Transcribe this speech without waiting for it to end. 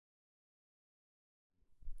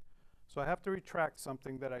So I have to retract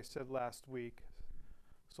something that I said last week.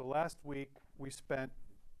 So last week we spent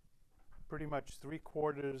pretty much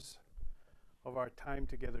 3/4 of our time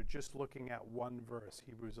together just looking at one verse,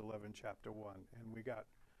 Hebrews 11, chapter 1. And we got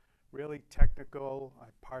really technical. I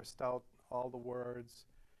parsed out all the words,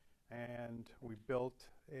 and we built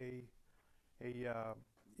a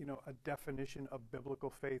definition of biblical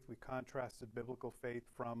faith. We contrasted biblical faith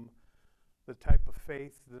from the type of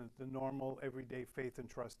faith, the normal everyday faith and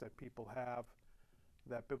trust that people have.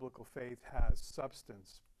 That biblical faith has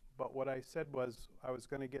substance. But what I said was I was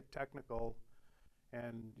going to get technical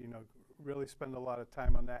and really spend a lot of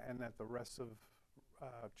time on that, and that the rest of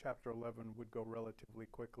chapter 11 would go relatively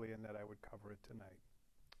quickly, and that I would cover it tonight.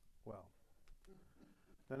 Well,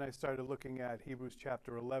 then I started looking at Hebrews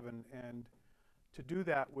chapter 11, and to do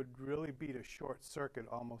that would really be to short circuit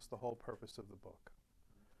almost the whole purpose of the book,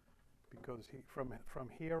 because from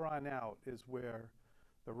here on out is where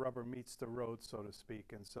the rubber meets the road, so to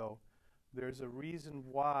speak. And so there's a reason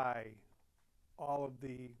why all of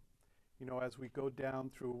the, as we go down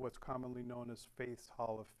through what's commonly known as Faith's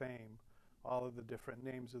Hall of Fame, all of the different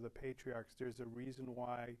names of the patriarchs, there's a reason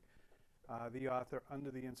why the author,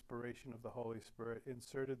 under the inspiration of the Holy Spirit,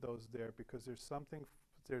 inserted those there, because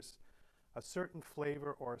there's a certain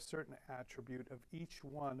flavor or a certain attribute of each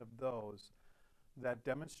one of those that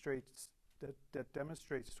demonstrates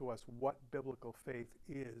to us what biblical faith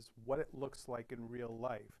is, what it looks like in real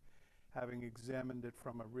life, having examined it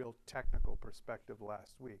from a real technical perspective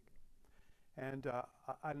last week. And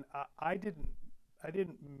I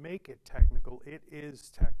didn't make it technical. It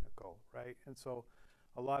is technical, right? And so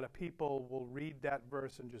a lot of people will read that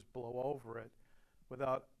verse and just blow over it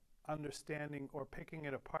without understanding or picking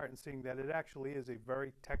it apart and seeing that it actually is a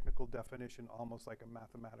very technical definition, almost like a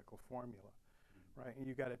mathematical formula, right? And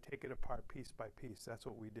you got to take it apart piece by piece. That's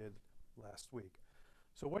what we did last week.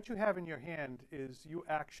 So what you have in your hand is you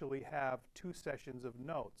actually have 2 sessions of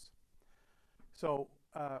notes. So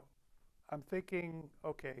I'm thinking,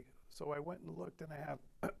 okay, so I went and looked, and I have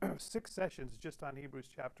 6 sessions just on Hebrews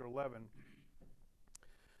chapter 11,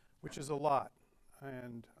 which is a lot.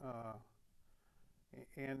 And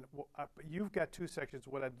you've got 2 sections.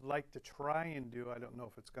 What I'd like to try and do, I don't know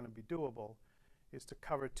if it's going to be doable, is to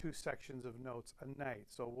cover 2 sections of notes a night.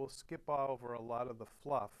 So we'll skip over a lot of the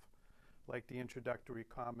fluff, like the introductory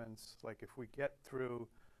comments. Like if we get through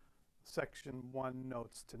section 1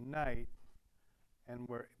 notes tonight, and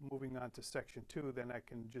we're moving on to section 2, then I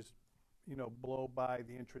can just, blow by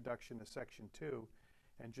the introduction to section 2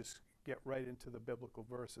 and just get right into the biblical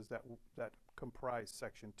verses that comprise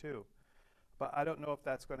section 2. But I don't know if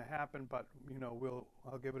that's going to happen, but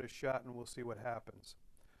I'll give it a shot and we'll see what happens.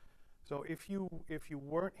 So if you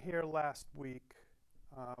weren't here last week,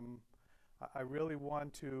 I really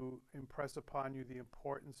want to impress upon you the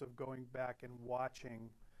importance of going back and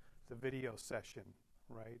watching the video session,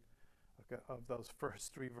 right, of those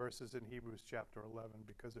first 3 verses in Hebrews chapter 11,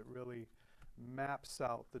 because it really maps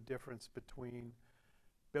out the difference between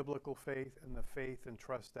biblical faith and the faith and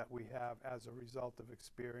trust that we have as a result of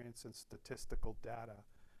experience and statistical data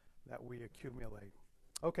that we accumulate.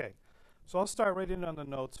 Okay, so I'll start right in on the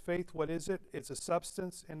notes. Faith, what is it? It's a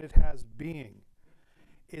substance, and it has being.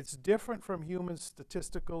 It's different from human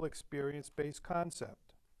statistical experience-based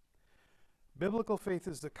concept. Biblical faith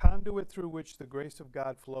is the conduit through which the grace of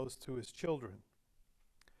God flows to his children.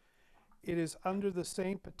 It is under the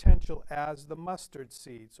same potential as the mustard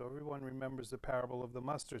seed. So everyone remembers the parable of the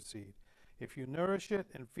mustard seed. If you nourish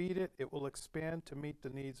it and feed it, it will expand to meet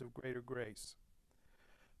the needs of greater grace.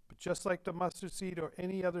 But just like the mustard seed, or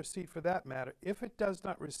any other seed for that matter, if it does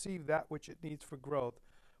not receive that which it needs for growth,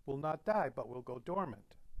 will not die, but will go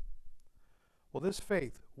dormant. Well, this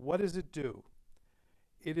faith, what does it do?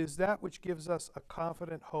 It is that which gives us a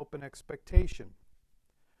confident hope and expectation.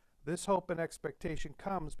 This hope and expectation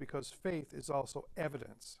comes because faith is also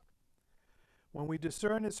evidence. When we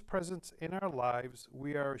discern its presence in our lives,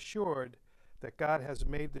 we are assured that God has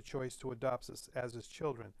made the choice to adopt us as his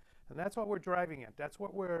children. And that's what we're driving at. That's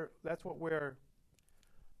what we're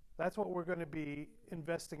going to be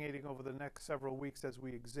investigating over the next several weeks as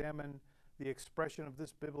we examine the expression of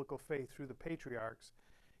this biblical faith through the patriarchs,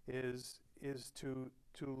 is to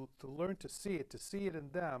learn to see it in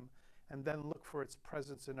them, and then look for its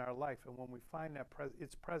presence in our life. And when we find that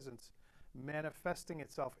its presence manifesting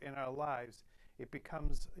itself in our lives, it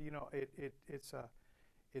becomes,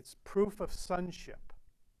 it's proof of sonship.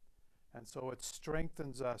 And so it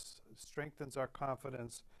strengthens us, strengthens our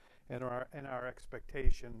confidence and our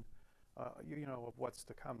expectation, of what's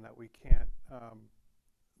to come, that we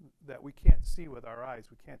can't see with our eyes.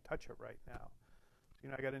 We can't touch it right now.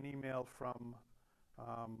 I got an email from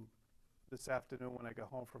this afternoon when I got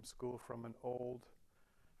home from school from an old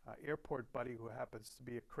airport buddy who happens to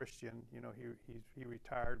be a Christian. You know, he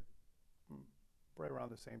retired right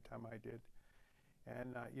around the same time I did.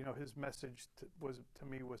 And, you know, his message to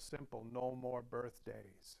me was simple: no more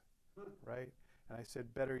birthdays, right? And I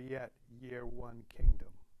said, better yet, year one kingdom,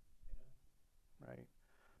 right?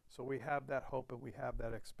 So we have that hope and we have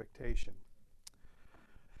that expectation.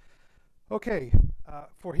 Okay,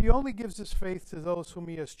 for he only gives his faith to those whom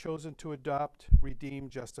he has chosen to adopt, redeem,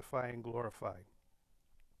 justify, and glorify.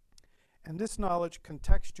 And this knowledge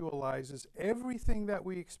contextualizes everything that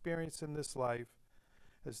we experience in this life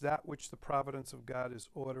as that which the providence of God is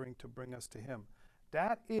ordering to bring us to him.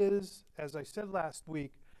 That is, as I said last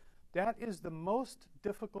week, that is the most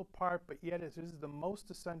difficult part, but yet it is the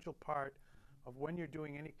most essential part of when you're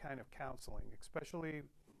doing any kind of counseling, especially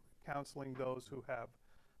counseling those who have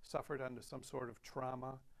suffered under some sort of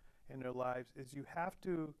trauma in their lives, is you have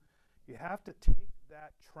to take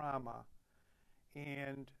that trauma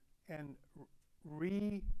and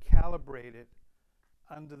recalibrate it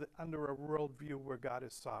under a worldview where God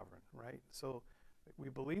is sovereign, right? So we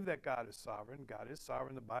believe that God is sovereign. God is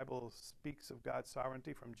sovereign. The Bible speaks of God's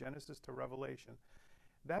sovereignty from Genesis to Revelation.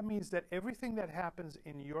 That means that everything that happens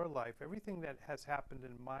in your life, everything that has happened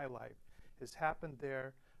in my life, has happened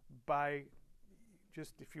there by,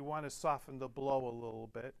 just if you want to soften the blow a little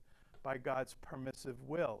bit, by God's permissive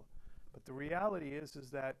will. But the reality is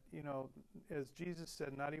that, you know, as Jesus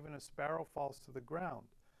said, not even a sparrow falls to the ground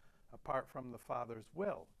apart from the Father's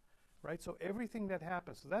will, right? So everything that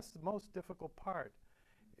happens, so that's the most difficult part,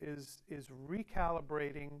 is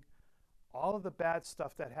recalibrating all of the bad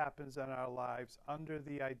stuff that happens in our lives under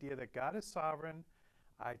the idea that God is sovereign,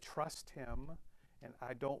 I trust him, and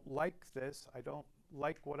I don't like this, I don't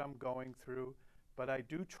like what I'm going through, but I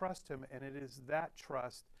do trust him, and it is that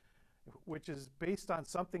trust, which is based on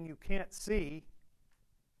something you can't see,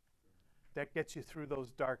 that gets you through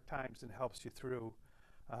those dark times and helps you through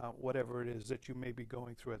whatever it is that you may be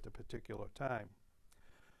going through at the particular time.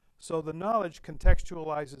 So the knowledge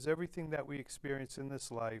contextualizes everything that we experience in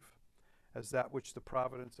this life as that which the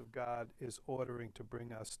providence of God is ordering to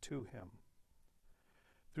bring us to him.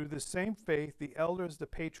 Through the same faith, the elders, the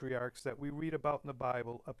patriarchs that we read about in the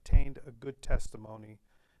Bible, obtained a good testimony,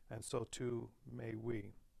 and so too may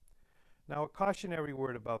we. Now, a cautionary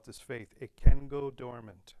word about this faith: it can go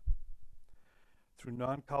dormant through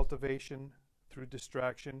non-cultivation, through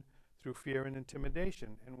distraction, through fear and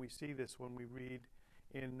intimidation. And we see this when we read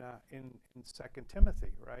in 2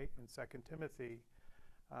 Timothy, right? In 2 Timothy,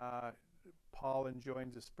 Paul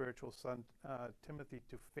enjoins his spiritual son, Timothy,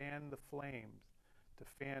 to fan the flames,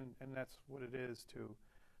 and that's what it is to,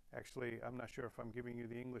 actually, I'm not sure if I'm giving you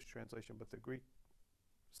the English translation, but the Greek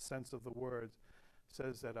sense of the words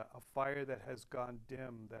says that a fire that has gone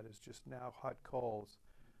dim, that is just now hot coals,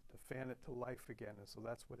 to fan it to life again. And so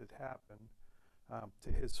that's what had happened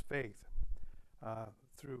to his faith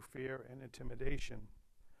through fear and intimidation.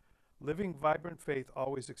 Living vibrant faith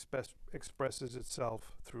always expresses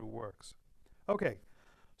itself through works. Okay,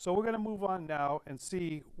 so we're going to move on now and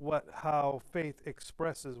see how faith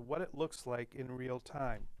expresses what it looks like in real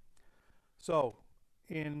time. So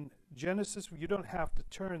in Genesis, you don't have to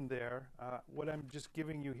turn there. What I'm just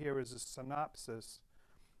giving you here is a synopsis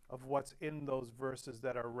of what's in those verses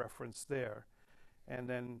that are referenced there. And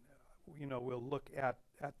then, you know, we'll look at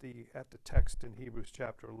the text in Hebrews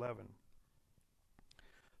chapter 11.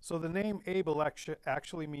 So the name Abel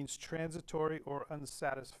actually means transitory or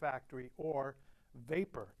unsatisfactory or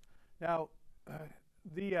vapor. Now,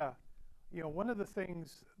 you know, one of the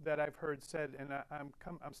things that I've heard said, and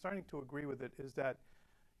I'm starting to agree with it, is that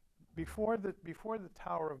before the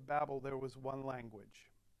Tower of Babel, there was one language,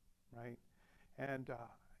 right? And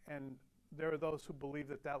there are those who believe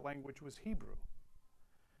that language was Hebrew.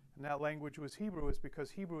 And that language was Hebrew is because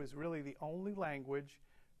Hebrew is really the only language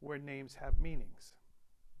where names have meanings,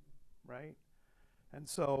 right? And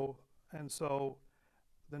so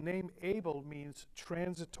the name Abel means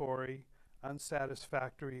transitory,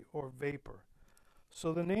 unsatisfactory, or vapor.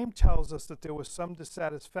 So the name tells us that there was some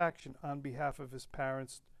dissatisfaction on behalf of his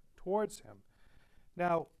parents towards him.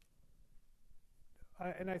 Now,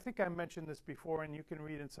 and I think I mentioned this before, and you can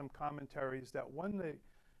read in some commentaries, that when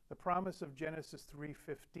the promise of Genesis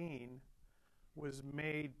 3:15 was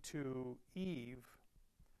made to Eve,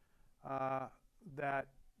 that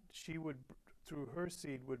she would, through her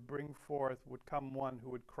seed, would come one who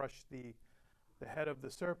would crush the head of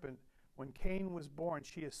the serpent. When Cain was born,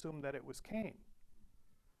 she assumed that it was Cain,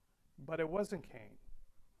 but it wasn't Cain,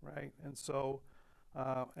 right? And so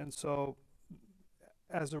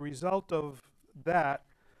as a result of that,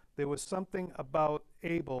 there was something about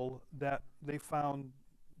Abel that they found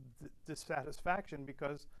dissatisfaction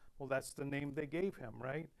because, well, that's the name they gave him,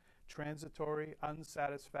 right? Transitory,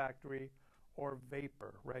 unsatisfactory, or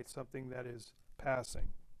vapor, right? Something that is passing.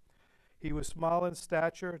 He was small in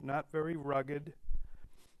stature, not very rugged.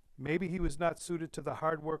 Maybe he was not suited to the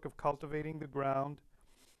hard work of cultivating the ground.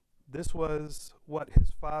 This was what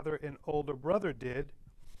his father and older brother did.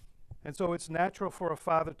 And so it's natural for a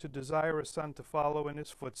father to desire a son to follow in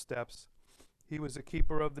his footsteps. He was a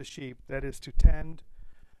keeper of the sheep, that is, to tend,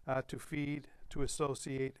 to feed, to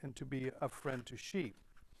associate, and to be a friend to sheep.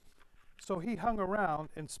 So he hung around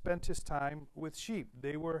and spent his time with sheep.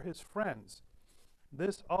 They were his friends.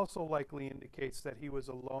 This also likely indicates that he was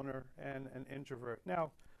a loner and an introvert.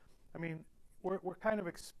 Now, I mean, we're kind of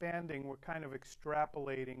expanding, we're kind of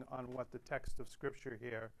extrapolating on what the text of Scripture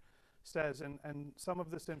here says, and some of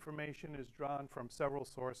this information is drawn from several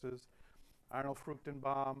sources. Arnold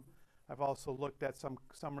Fruchtenbaum. I've also looked at some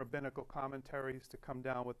rabbinical commentaries to come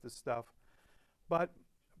down with this stuff. But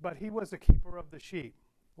he was a keeper of the sheep.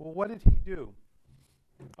 Well, what did he do?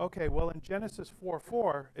 Okay, well, in Genesis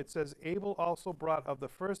 4:4, it says, Abel also brought of the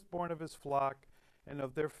firstborn of his flock and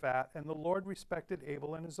of their fat, and the Lord respected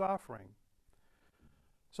Abel and his offering.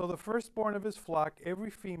 So the firstborn of his flock, every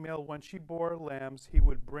female, when she bore lambs, he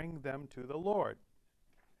would bring them to the Lord.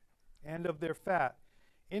 And of their fat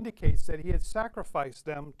indicates that he had sacrificed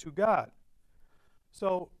them to God.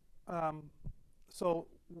 So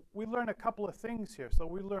we learn a couple of things here. So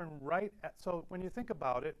we learn so when you think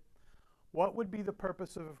about it, what would be the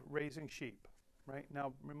purpose of raising sheep, right?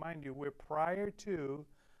 Now, remind you, we're prior to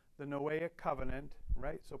the Noahic covenant,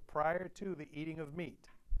 right? So prior to the eating of meat,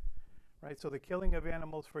 right? So the killing of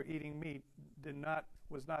animals for eating meat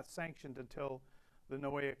was not sanctioned until the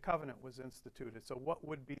Noahic covenant was instituted. So what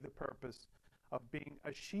would be the purpose of being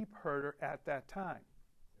a sheep herder at that time?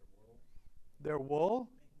 Their wool,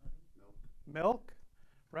 milk,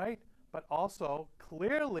 right? But also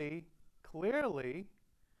clearly,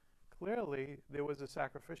 there was a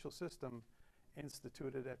sacrificial system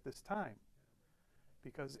instituted at this time,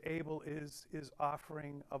 because Abel is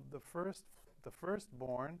offering of the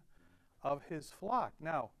firstborn of his flock.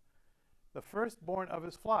 Now, the firstborn of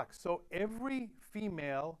his flock. So every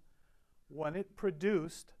female, when it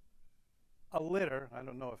produced a litter, I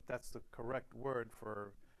don't know if that's the correct word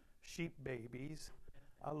for sheep babies,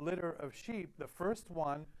 a litter of sheep, the first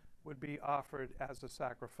one would be offered as a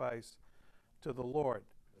sacrifice to the Lord,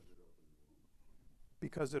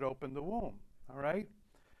 because it opened the womb. All right?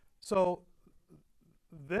 So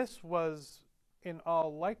this was, in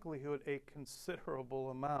all likelihood, a considerable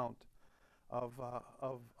amount of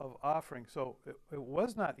offering. So it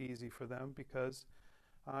was not easy for them, because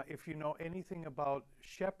if you know anything about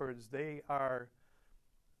shepherds,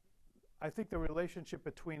 I think the relationship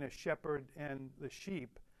between a shepherd and the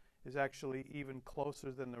sheep is actually even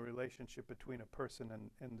closer than the relationship between a person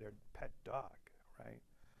and their pet dog, right?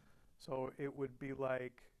 So it would be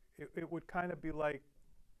like, it would kind of be like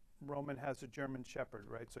Roman has a German shepherd,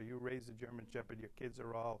 right? So you raise a German shepherd, your kids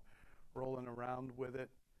are all rolling around with it,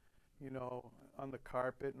 on the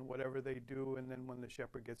carpet and whatever they do, and then when the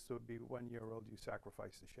shepherd gets to be 1 year old, you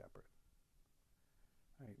sacrifice the shepherd.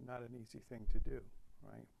 Right? Not an easy thing to do,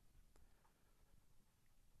 right?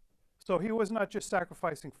 So he was not just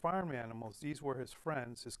sacrificing farm animals. These were his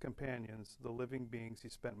friends, his companions, the living beings he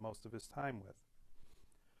spent most of his time with.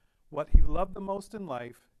 What he loved the most in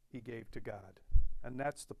life, he gave to God. And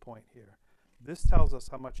that's the point here. This tells us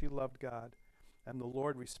how much he loved God, and the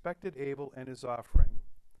Lord respected Abel and his offering.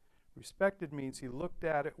 Respected means he looked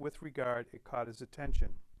at it with regard, it caught his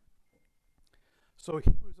attention. So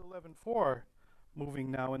Hebrews 11:4, moving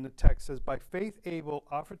now in the text, says, By faith Abel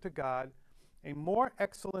offered to God a more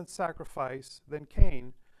excellent sacrifice than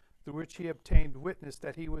Cain, through which he obtained witness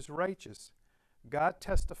that he was righteous, God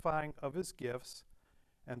testifying of his gifts,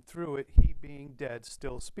 and through it he, being dead,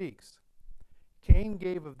 still speaks. Cain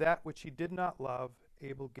gave of that which he did not love,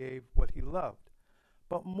 Abel gave what he loved.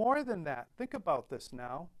 But more than that, think about this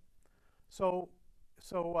now. So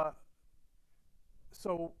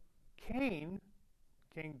Cain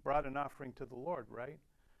brought an offering to the Lord, right?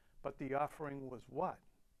 But the offering was what?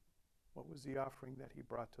 What was the offering that he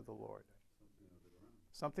brought to the Lord?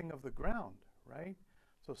 Something of the ground, right?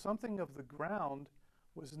 So something of the ground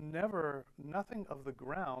was nothing of the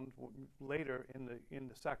ground later in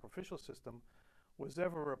the sacrificial system was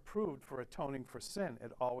ever approved for atoning for sin.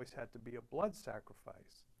 It always had to be a blood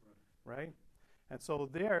sacrifice, right? And so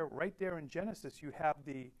right there in Genesis, you have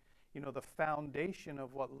the foundation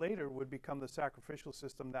of what later would become the sacrificial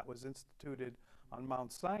system that was instituted on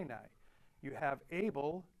Mount Sinai. You have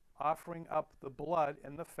Abel offering up the blood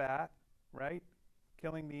and the fat, right?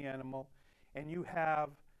 killing the animal, and you have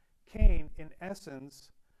Cain, in essence,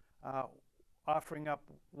 offering up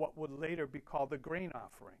what would later be called the grain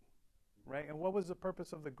offering, right? And what was the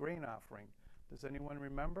purpose of the grain offering? Does anyone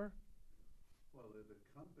remember? Well, it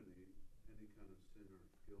accompanied any kind of sin or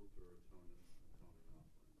guilt or atoning offering.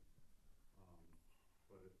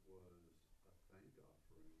 But it was a thank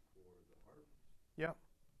offering for the harvest. Yeah.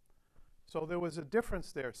 So there was a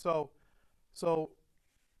difference there. So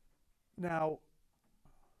now,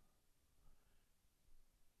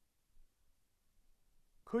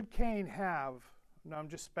 could Cain have, now I'm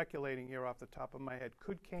just speculating here off the top of my head,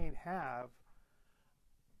 could Cain have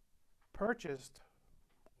purchased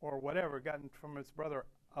or whatever, gotten from his brother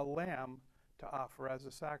a lamb to offer as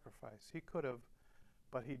a sacrifice? He could have,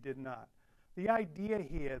 but he did not. The idea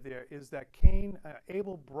here there is that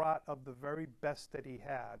Abel brought of the very best that he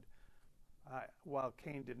had, while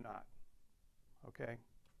Cain did not. Okay?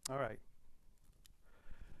 All right.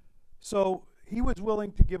 So he was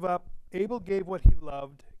willing to give up. Abel gave what he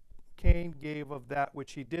loved. Cain gave of that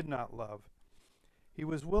which he did not love. He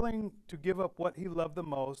was willing to give up what he loved the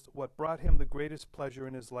most, what brought him the greatest pleasure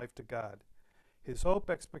in his life to God. His hope,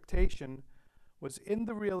 expectation, was in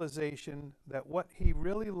the realization that what he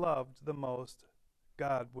really loved the most,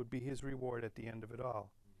 God, would be his reward at the end of it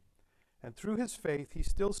all. And through his faith, he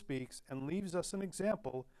still speaks and leaves us an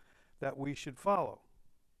example that we should follow.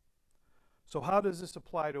 So how does this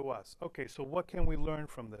apply to us? Okay, so what can we learn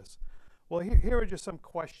from this? Well, here are just some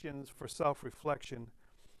questions for self-reflection.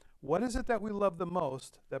 What is it that we love the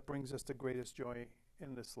most that brings us the greatest joy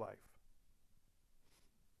in this life?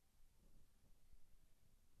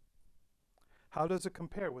 How does it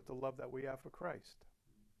compare with the love that we have for Christ?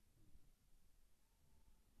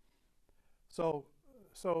 So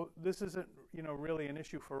this isn't, really an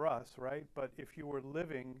issue for us, right? But if you were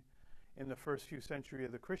living in the first few centuries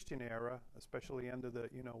of the Christian era, especially under the,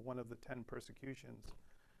 one of the 10 persecutions,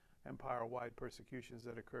 empire-wide persecutions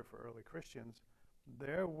that occurred for early Christians,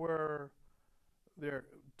 there are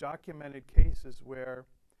documented cases where,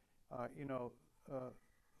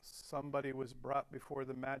 somebody was brought before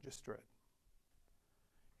the magistrate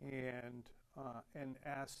and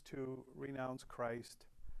asked to renounce Christ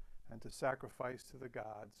and to sacrifice to the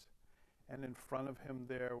gods. And in front of him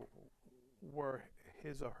there were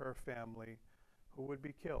his or her family who would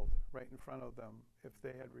be killed right in front of them if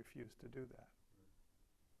they had refused to do that.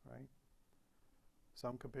 Right?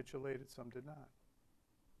 Some capitulated, some did not.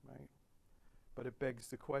 Right? But it begs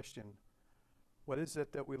the question, what is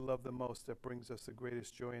it that we love the most that brings us the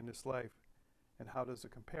greatest joy in this life? And how does it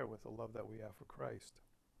compare with the love that we have for Christ?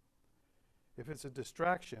 If it's a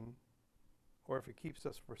distraction, or if it keeps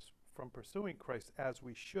us from pursuing Christ as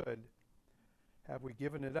we should, have we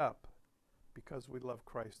given it up because we love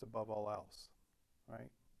Christ above all else?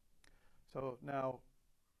 Right? So now,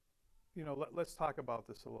 let's talk about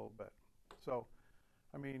this a little bit. So,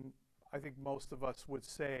 I think most of us would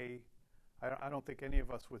say, I don't think any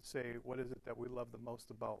of us would say, what is it that we love the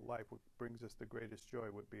most about life? What brings us the greatest joy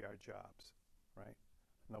would be our jobs, right?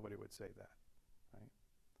 Nobody would say that, right?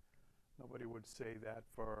 Nobody would say that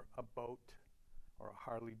for a boat or a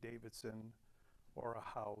Harley Davidson or a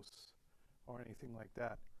house or anything like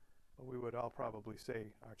that. But we would all probably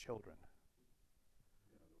say our children,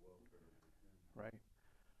 right?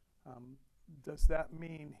 Does that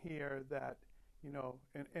mean here that,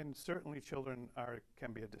 and certainly children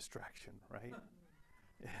can be a distraction, right?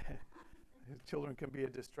 Children can be a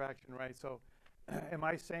distraction, right? So am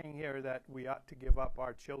I saying here that we ought to give up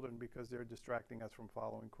our children because they're distracting us from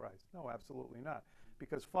following Christ? No, absolutely not.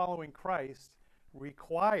 Because following Christ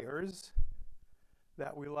requires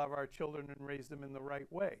that we love our children and raise them in the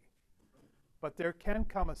right way. But there can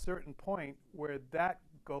come a certain point where that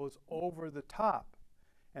goes over the top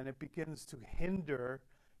and it begins to hinder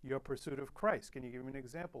your pursuit of Christ. Can you give me an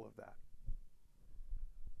example of that?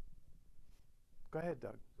 Go ahead,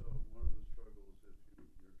 Doug. So one of the struggles, if your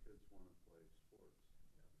kids want to play sports,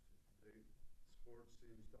 sports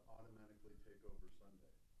seems to automatically take over Sunday.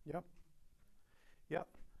 Yep. Yep.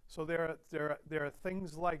 So there are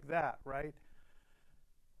things like that, right?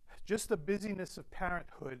 Just the busyness of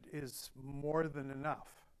parenthood is more than enough.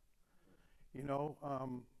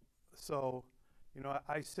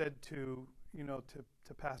 I said to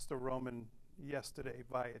Pastor Roman yesterday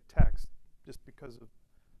via text, just because of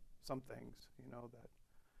some things, that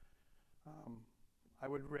I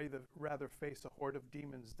would rather face a horde of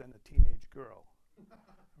demons than a teenage girl,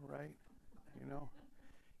 right?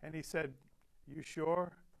 And he said, "You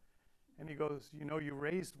sure?" And he goes, "You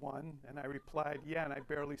raised one." And I replied, "Yeah, and I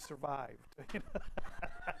barely survived."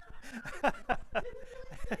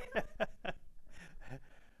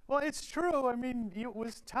 Well, it's true. I mean, it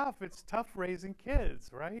was tough. It's tough raising kids,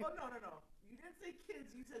 right? Oh, no. You didn't say kids,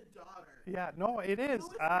 you said daughter. Yeah, no, it is. Lewis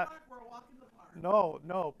and Clark were a walk in the park.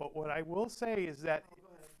 No. But what I will say is that Oh, go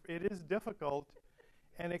ahead. it is difficult,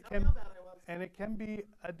 and it Tell me can how bad I was. and it can be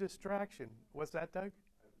a distraction. What's that, Doug?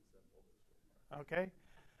 Okay.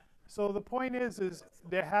 So the point is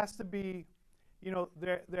there has to be,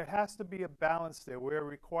 there has to be a balance there. We're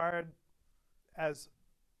required as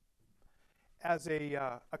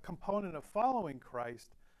a component of following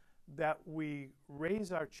Christ that we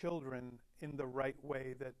raise our children in the right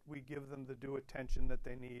way, that we give them the due attention that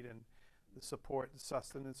they need and the support, the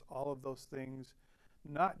sustenance, all of those things.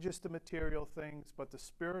 Not just the material things, but the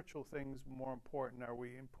spiritual things more important. Are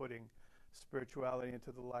we inputting spirituality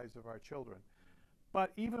into the lives of our children?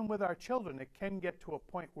 But even with our children, it can get to a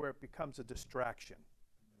point where it becomes a distraction,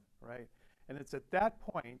 right? And it's at that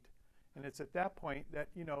point that,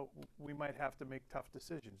 we might have to make tough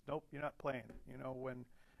decisions. Nope, you're not playing.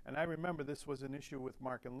 And I remember this was an issue with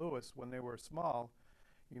Mark and Lewis when they were small,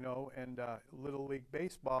 and Little League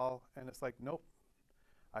Baseball, and it's like, nope.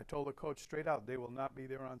 I told the coach straight out, they will not be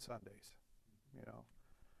there on Sundays,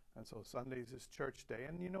 And so Sundays is church day,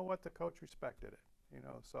 and you know what? The coach respected it,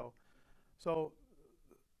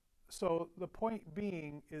 So the point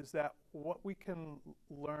being is that what we can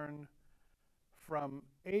learn from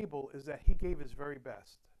Abel is that he gave his very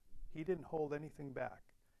best. He didn't hold anything back.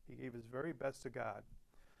 He gave his very best to God.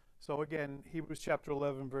 So again, Hebrews chapter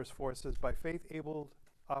 11, verse 4 says, by faith Abel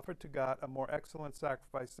offered to God a more excellent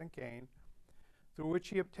sacrifice than Cain, through which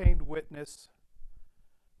he obtained witness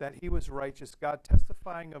that he was righteous, God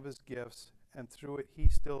testifying of his gifts, and through it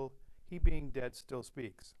he being dead still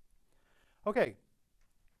speaks. Okay,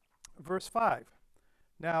 verse 5.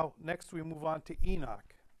 Now, next we move on to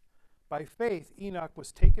Enoch. By faith, Enoch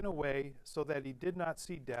was taken away so that he did not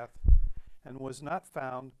see death, and was not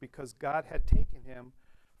found, because God had taken him.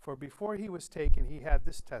 For before he was taken, he had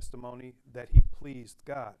this testimony, that he pleased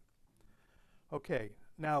God. Okay,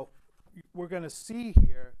 now we're going to see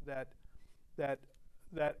here that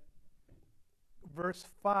verse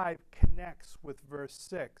 5 connects with verse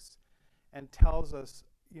 6 and tells us,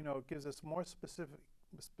 gives us more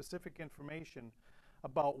specific information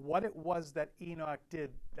about what it was that Enoch did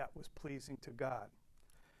that was pleasing to God.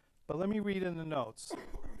 But let me read in the notes.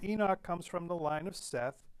 Enoch comes from the line of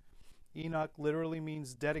Seth. Enoch literally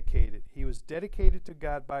means dedicated. He was dedicated to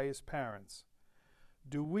God by his parents.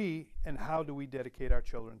 Do we, and how do we dedicate our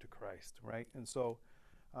children to Christ, right? And so,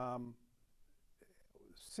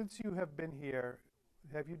 since you have been here,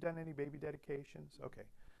 have you done any baby dedications? Okay.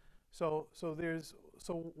 So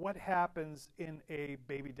what happens in a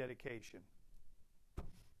baby dedication?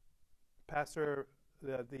 Pastor,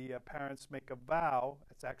 the parents make a vow.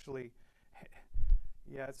 It's actually,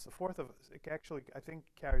 it's the fourth of, it actually, I think,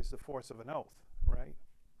 carries the force of an oath, right?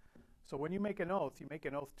 So when you make an oath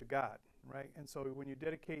to God, right? And so when you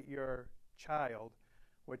dedicate your child,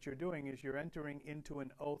 what you're doing is you're entering into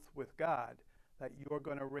an oath with God that you're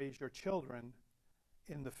going to raise your children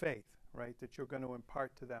in the faith, right? That you're going to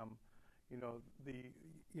impart to them,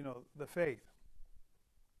 the faith.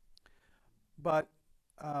 But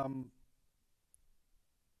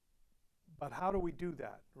how do we do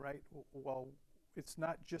that, right? Well, it's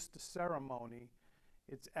not just a ceremony.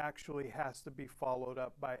 It actually has to be followed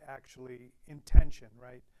up by actually intention,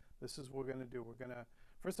 right? This is what we're going to do. We're going to,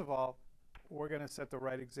 first of all, we're going to set the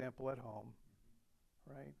right example at home,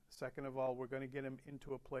 right? Second of all, we're going to get them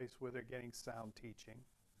into a place where they're getting sound teaching.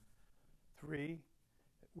 3,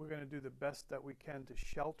 we're going to do the best that we can to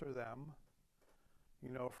shelter them,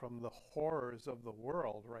 from the horrors of the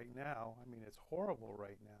world right now. I mean, it's horrible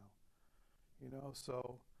right now,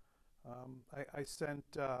 So I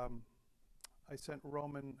sent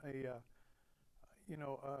Roman a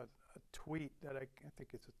tweet that I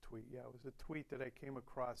think it's a tweet. Yeah, it was a tweet that I came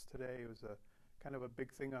across today. It was a kind of a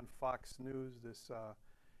big thing on Fox News. This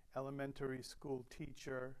elementary school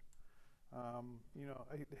teacher.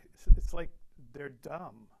 It's like they're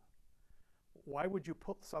dumb. Why would you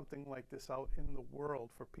put something like this out in the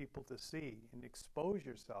world for people to see and expose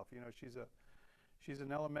yourself? She's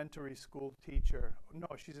an elementary school teacher. No,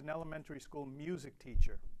 she's an elementary school music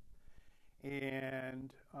teacher,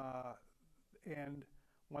 and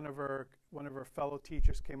one of her fellow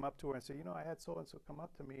teachers came up to her and said, I had so and so come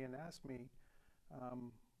up to me and ask me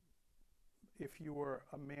if you were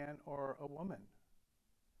a man or a woman,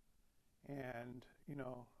 and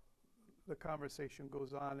the conversation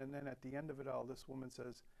goes on, and then at the end of it all, this woman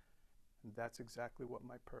says, "That's exactly what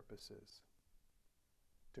my purpose is,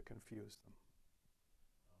 to confuse them."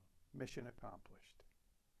 Mission accomplished.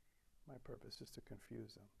 My purpose is to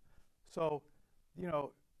confuse them. So,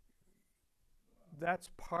 that's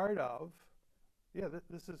part of, yeah,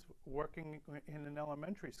 this is working in an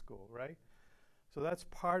elementary school, right? So that's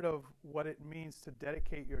part of what it means to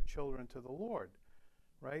dedicate your children to the Lord,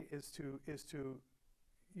 right? Is to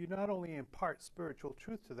you not only impart spiritual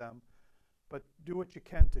truth to them, but do what you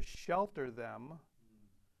can to shelter them,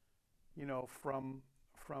 you know, from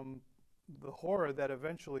the horror that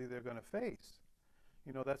eventually they're going to face.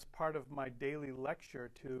 You know, that's part of my daily lecture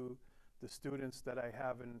to the students that I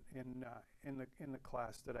have in the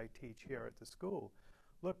class that I teach here at the school.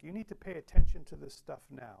 Look, you need to pay attention to this stuff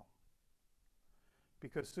now,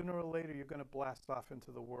 because sooner or later you're going to blast off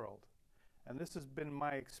into the world. And this has been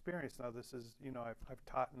my experience. Now, this is, you know, I've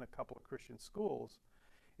taught in a couple of Christian schools,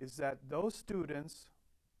 is that those students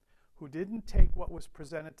who didn't take what was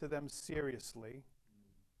presented to them seriously,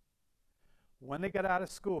 when they got out of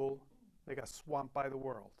school, they got swamped by the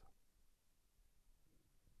world.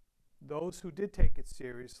 Those who did take it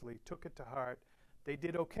seriously, took it to heart, they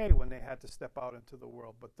did okay when they had to step out into the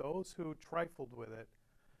world. But those who trifled with it,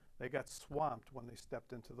 they got swamped when they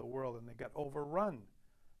stepped into the world, and they got overrun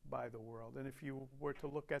by the world. And if you were to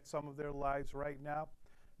look at some of their lives right now,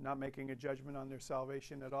 not making a judgment on their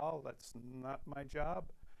salvation at all, that's not my job,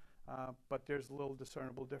 but there's a little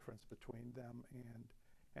discernible difference between them and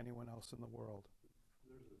anyone else in the world.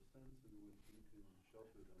 There's a sense in which you can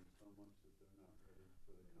shelter them so much that they're not ready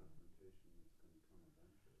for the confrontation that's going to come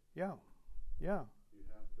eventually. Yeah, yeah. You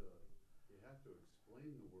have to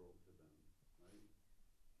explain the world to them, right?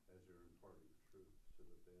 As you're imparting truth, so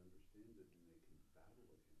that they understand it and they can battle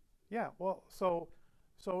against it. Yeah, well, so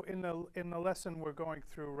in the lesson we're going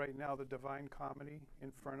through right now, the Divine Comedy,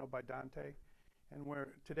 Inferno by Dante, and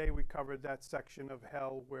today we covered that section of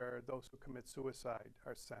hell where those who commit suicide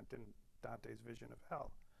are sent in Dante's vision of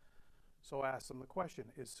hell. So I asked them the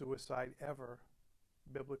question, is suicide ever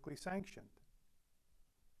biblically sanctioned?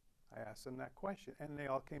 I asked them that question, and they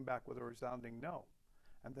all came back with a resounding no.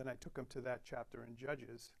 And then I took them to that chapter in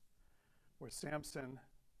Judges where Samson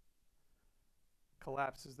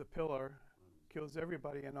collapses the pillar, kills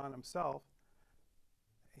everybody, and on himself,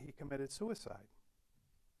 he committed suicide,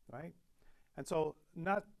 right? And so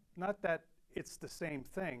not that it's the same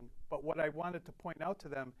thing, but what I wanted to point out to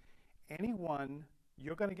them, anyone,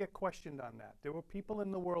 you're going to get questioned on that. There were people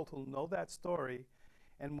in the world who know that story,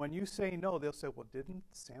 and when you say no, they'll say, well, didn't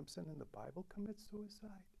Samson in the Bible commit suicide?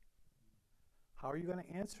 How are you going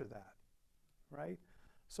to answer that, right?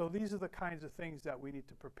 So these are the kinds of things that we need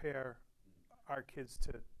to prepare our kids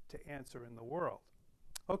to answer in the world.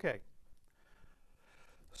 Okay.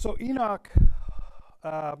 So Enoch,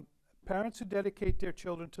 parents who dedicate their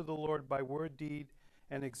children to the Lord by word, deed,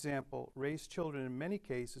 and example raise children in many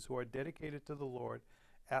cases who are dedicated to the Lord,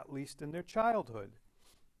 at least in their childhood.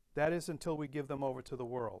 That is, until we give them over to the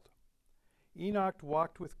world. Enoch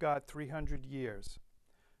walked with God 300 years.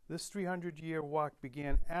 This 300-year walk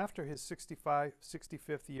began after his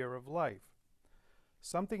 65th year of life.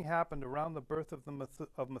 Something happened around the birth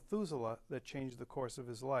of Methuselah that changed the course of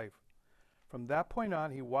his life. From that point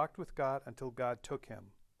on, he walked with God until God took him.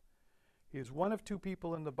 He is one of two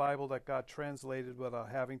people in the Bible that God translated without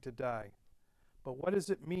having to die. But what does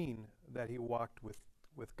it mean that he walked with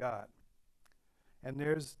God? And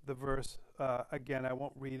there's the verse, again, I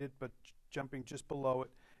won't read it, but jumping just below it,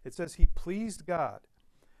 it says he pleased God.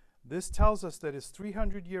 This tells us that his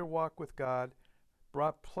 300-year walk with God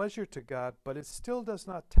brought pleasure to God, but it still does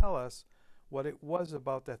not tell us what it was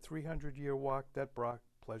about that 300-year walk that brought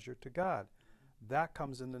pleasure to God. That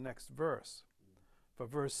comes in the next verse. For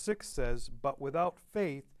verse 6 says, but without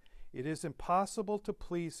faith it is impossible to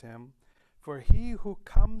please him, for he who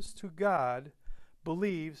comes to God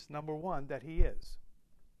believes, number one, that he is.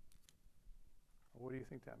 What do you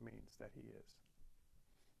think that means, that he is?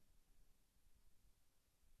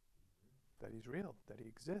 That he's real, that he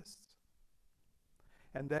exists,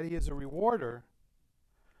 and that he is a rewarder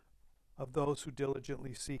of those who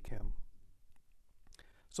diligently seek him.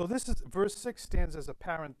 So this is, verse 6 stands as a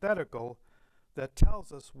parenthetical that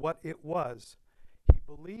tells us what it was. He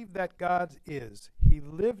believed that God is. He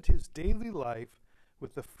lived his daily life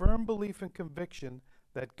with the firm belief and conviction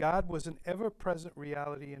that God was an ever-present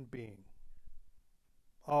reality and being,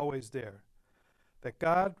 always there. That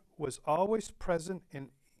God was always present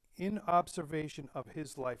in observation of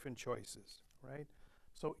his life and choices, right?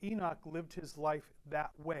 So Enoch lived his life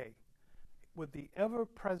that way, with the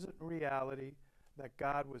ever-present reality that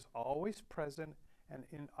God was always present and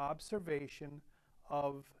in observation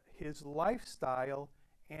of his lifestyle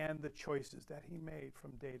and the choices that he made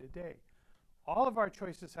from day to day. All of our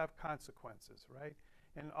choices have consequences, right?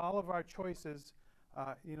 And all of our choices,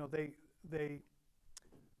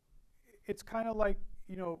 it's kind of like,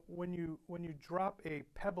 when you drop a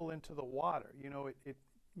pebble into the water, it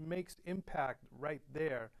makes impact right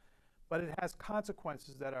there, but it has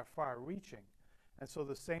consequences that are far-reaching. And so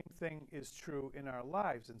the same thing is true in our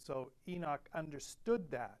lives. And so Enoch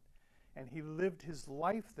understood that, and he lived his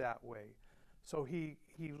life that way. So he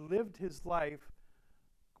lived his life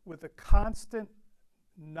with a constant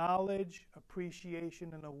knowledge,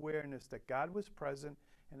 appreciation, and awareness that God was present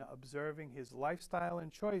and observing his lifestyle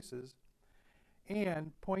and choices.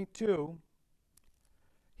 And point two,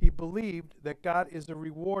 he believed that God is a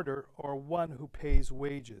rewarder or one who pays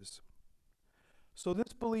wages. So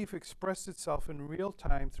this belief expressed itself in real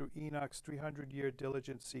time through Enoch's 300-year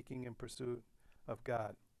diligent seeking and pursuit of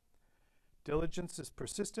God. Diligence is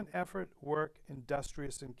persistent effort, work,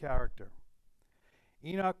 industrious in character.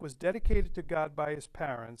 Enoch was dedicated to God by his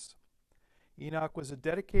parents. Enoch was a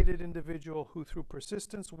dedicated individual who, through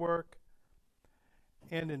persistence, work,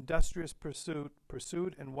 and industrious pursuit,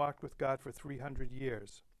 pursued and walked with God for 300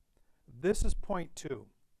 years. This is point two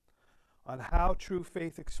on how true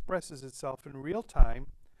faith expresses itself in real time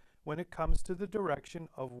when it comes to the direction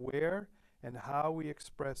of where and how we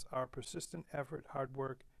express our persistent effort, hard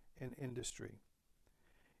work, and industry.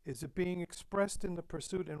 Is it being expressed in the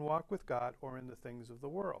pursuit and walk with God or in the things of the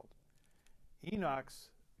world? Enoch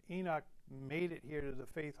made it here to the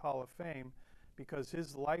Faith Hall of Fame because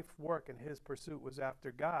his life work and his pursuit was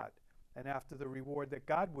after God and after the reward that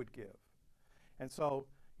God would give. And so,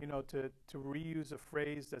 to reuse a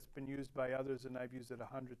phrase that's been used by others, and I've used it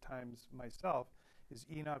 100 times myself, is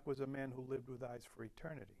Enoch was a man who lived with eyes for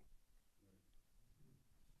eternity.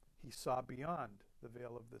 He saw beyond the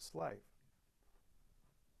veil of this life.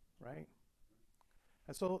 Right?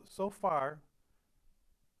 And so far,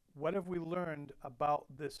 what have we learned about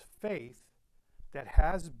this faith that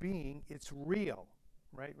has being? It's real,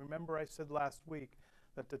 right? Remember I said last week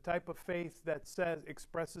that the type of faith that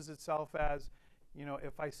expresses itself as,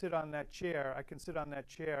 if I sit on that chair, I can sit on that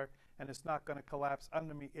chair and it's not going to collapse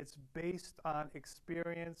under me. It's based on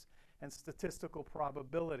experience and statistical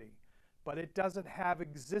probability, but it doesn't have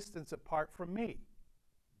existence apart from me.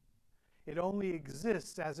 It only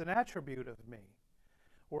exists as an attribute of me.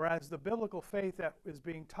 Whereas the biblical faith that is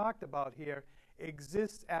being talked about here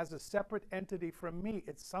exists as a separate entity from me.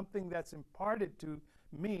 It's something that's imparted to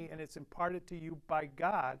me, and it's imparted to you by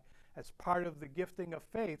God as part of the gifting of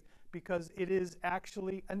faith, because it is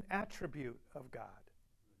actually an attribute of God.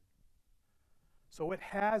 So it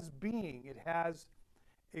has being, it has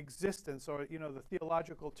existence, or the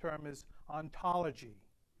theological term is ontology,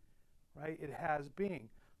 right? It has being.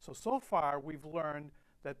 So far we've learned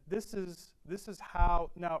that this is how.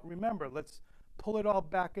 Now remember, let's pull it all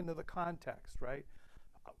back into the context, right?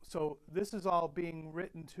 So this is all being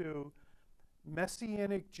written to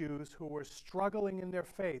Messianic Jews who were struggling in their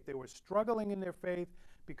faith. They were struggling in their faith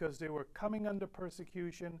because they were coming under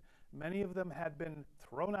persecution. Many of them had been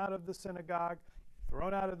thrown out of the synagogue.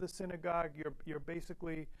 Thrown out of the synagogue, you're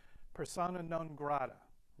basically persona non grata,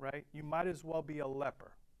 right? You might as well be a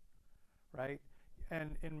leper, right?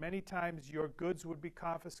 And in many times your goods would be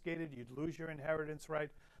confiscated, you'd lose your inheritance right.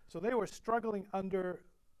 So they were struggling under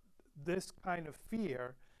this kind of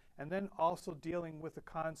fear, and then also dealing with the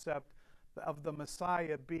concept of the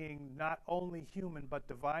Messiah being not only human but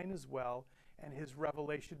divine as well, and his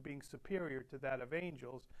revelation being superior to that of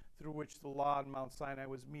angels, through which the law on Mount Sinai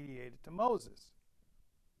was mediated to Moses.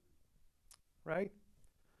 Right?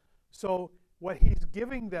 So what he's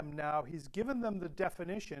giving them now, he's given them the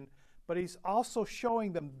definition, but he's also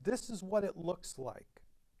showing them this is what it looks like.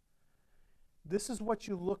 This is what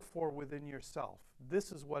you look for within yourself.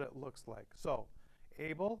 This is what it looks like. So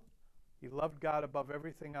Abel, he loved God above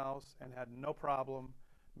everything else and had no problem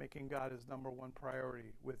making God his number one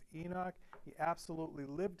priority. With Enoch, he absolutely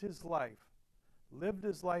lived his life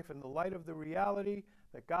in the light of the reality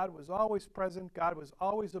that God was always present, God was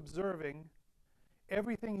always observing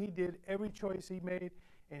everything he did, every choice he made,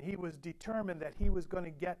 and he was determined that he was going to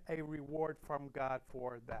get a reward from God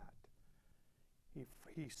for that.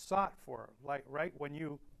 He sought for it, right? When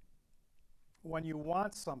you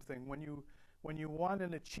want something, when you want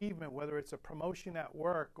an achievement, whether it's a promotion at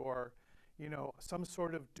work or some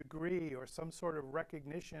sort of degree or some sort of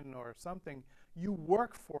recognition or something, you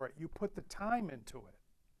work for it. You put the time into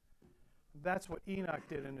it. That's what Enoch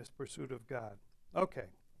did in his pursuit of God. Okay.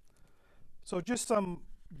 So just some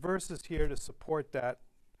verses here to support that.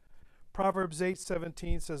 Proverbs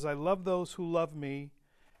 8:17 says, I love those who love me,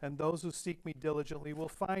 and those who seek me diligently will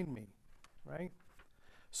find me. Right?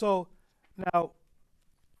 So now,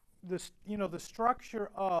 this, the structure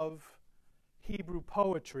of Hebrew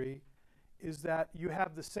poetry is that you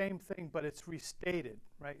have the same thing, but it's restated,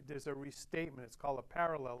 right? There's a restatement. It's called a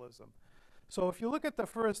parallelism. So if you look at the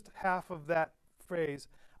first half of that phrase,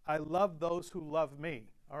 I love those who love me,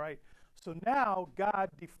 all right? So now God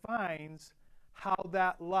defines how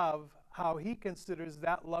that love, how he considers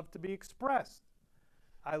that love to be expressed.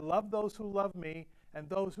 I love those who love me, and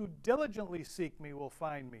those who diligently seek me will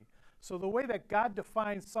find me. So the way that God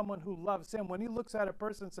defines someone who loves him, when he looks at a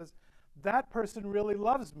person and says, that person really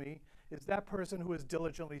loves me, is that person who is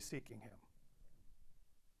diligently seeking him.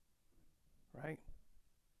 Right?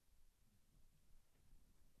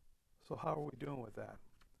 So how are we doing with that?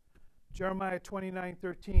 Jeremiah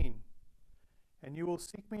 29:13, and you will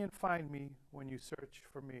seek me and find me when you search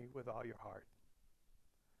for me with all your heart.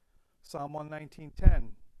 Psalm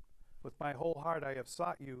 119:10, with my whole heart I have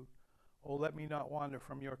sought you, oh let me not wander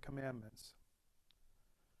from your commandments.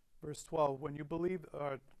 Verse 12, when you believe,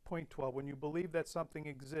 or point 12, when you believe that something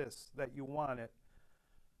exists, that you want it,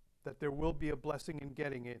 that there will be a blessing in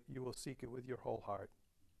getting it, you will seek it with your whole heart.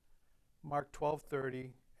 Mark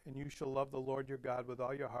 12:30, and you shall love the Lord your God with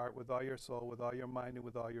all your heart, with all your soul, with all your mind, and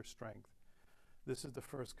with all your strength. This is the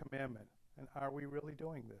first commandment. And are we really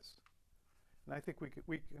doing this? And I think we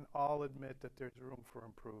can all admit that there's room for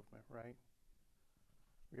improvement, right?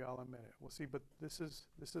 We all admit it. Well, see, but this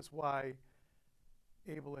is why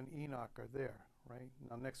Abel and Enoch are there, right?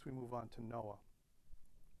 Now, next we move on to Noah.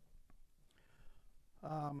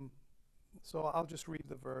 So I'll just read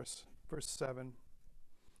the verse 7.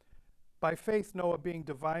 By faith, Noah, being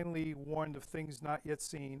divinely warned of things not yet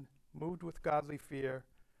seen, moved with godly fear,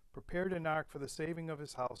 prepared an ark for the saving of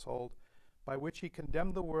his household, by which he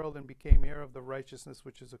condemned the world and became heir of the righteousness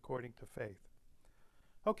which is according to faith.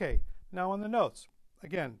 Okay, now on the notes.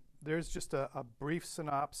 Again, there's just a brief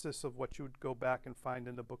synopsis of what you would go back and find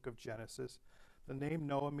in the book of Genesis. The name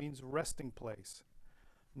Noah means resting place.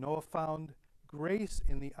 Noah found grace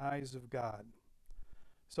in the eyes of God.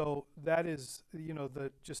 So that is,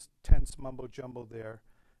 the just tense mumbo jumbo there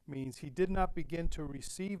means he did not begin to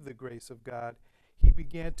receive the grace of God. He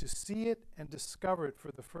began to see it and discover it for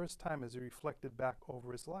the first time as he reflected back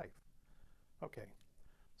over his life. Okay,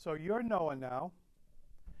 so you're Noah now,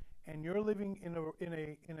 and you're living in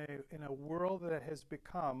a world that has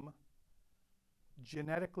become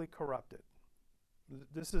genetically corrupted.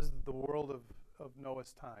 This is the world of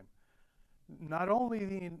Noah's time. Not only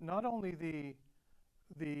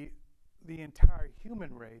the entire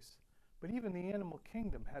human race, but even the animal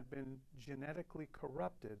kingdom had been genetically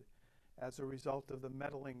corrupted as a result of the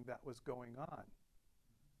meddling that was going on,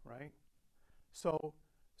 right? So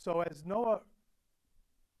as Noah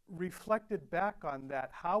reflected back on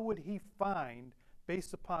that, how would he find,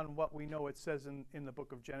 based upon what we know it says in the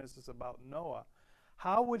book of Genesis about Noah,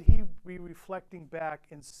 how would he be reflecting back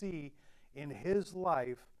and see in his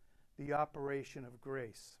life the operation of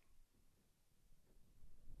grace?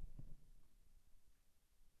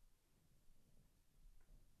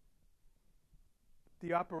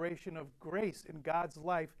 The operation of grace in God's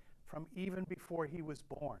life from even before he was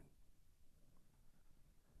born.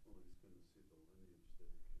 Well, he's going to see the lineage that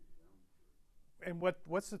he came down through. And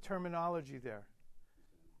what's the terminology there?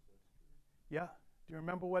 Yeah. Do you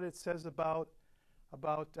remember what it says about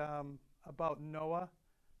Noah?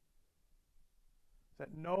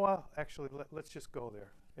 That Noah, actually, let's just go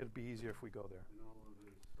there. It'll be easier if we go there. In all of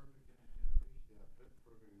his perfect in his generation. Yeah,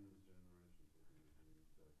 perfect in his generations.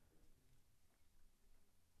 Exactly.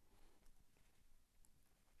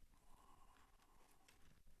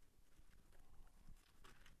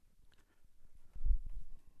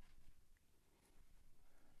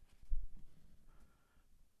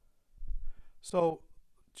 So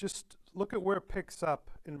just look at where it picks up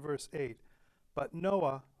in verse 8. But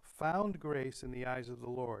Noah found grace in the eyes of the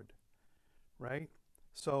Lord, right?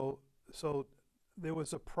 So there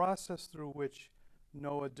was a process through which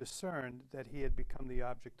Noah discerned that he had become the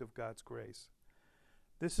object of God's grace.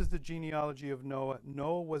 This is the genealogy of Noah.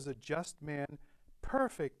 Noah was a just man,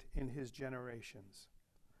 perfect in his generations.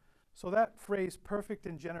 So that phrase, perfect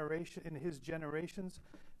in his generations,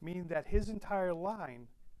 means that his entire line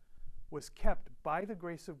was kept by the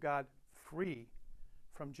grace of God free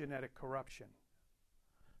from genetic corruption.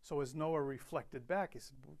 So as Noah reflected back, he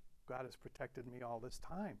said, God has protected me all this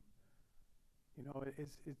time.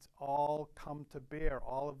 It's all come to bear.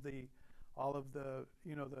 All of the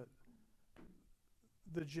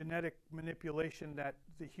the genetic manipulation that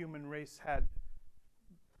the human race had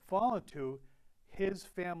fallen to, his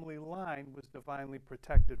family line was divinely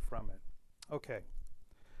protected from it. Okay.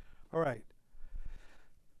 All right.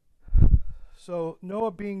 So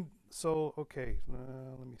Noah being, let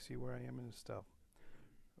me see where I am in this stuff.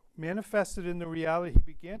 manifested in the reality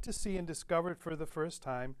he began to see and discover it for the first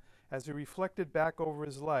time as he reflected back over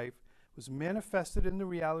his life, was manifested in the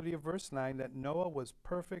reality of verse 9 that Noah was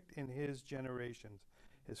perfect in his generations.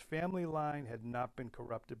 His family line had not been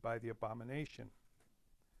corrupted by the abomination.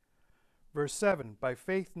 Verse 7, by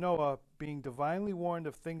faith Noah, being divinely warned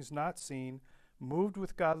of things not seen, moved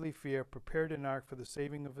with godly fear, prepared an ark for the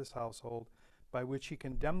saving of his household, by which he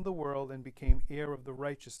condemned the world and became heir of the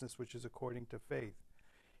righteousness which is according to faith.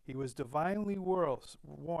 He was divinely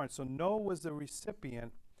warned. So Noah was the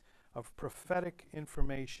recipient of prophetic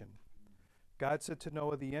information. God said to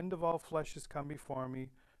Noah, the end of all flesh has come before me,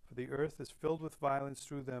 for the earth is filled with violence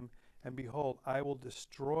through them, and behold, I will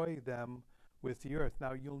destroy them with the earth.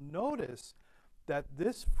 Now you'll notice that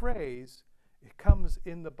this phrase, it comes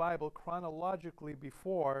in the Bible chronologically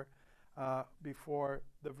before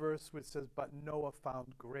the verse which says, but Noah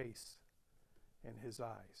found grace in his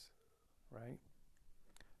eyes, right?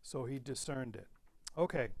 So he discerned it.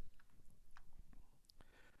 Okay.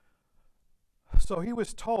 So he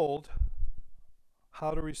was told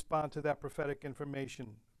how to respond to that prophetic information,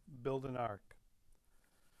 build an ark.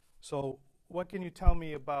 So what can you tell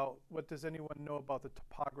me about, what does anyone know about the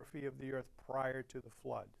topography of the earth prior to the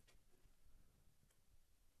flood?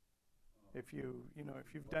 If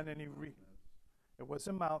you've done any it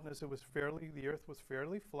wasn't mountainous, the earth was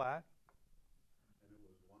fairly flat. And it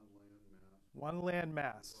was One land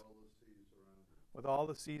mass. With all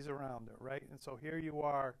the seas around it, right? And so here you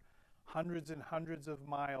are, hundreds and hundreds of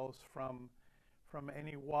miles from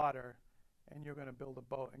any water, and you're going to build a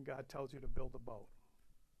boat, and God tells you to build a boat.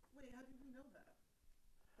 Wait, how did we know that?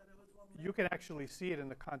 That it was one land? You can actually see it in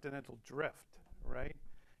the continental drift, right?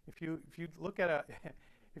 If you look at a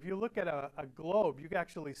globe, you can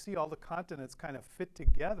actually see all the continents kind of fit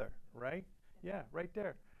together, right? Yeah, right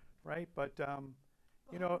there, right? But Well, how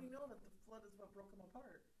do we know that the flood is what broke them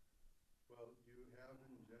apart? Well, you have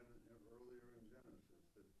earlier in Genesis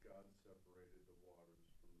that God separated the waters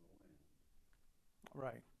from the land.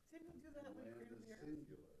 right, Didn't he do that The when he land created is the earth?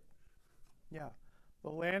 singular. yeah. The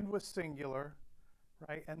land was singular,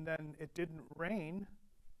 right? And then it didn't rain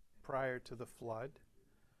prior to the flood,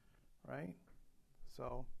 right?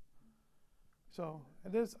 So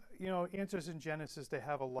it is, answers in Genesis, they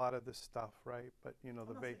have a lot of this stuff, right? But, I'm not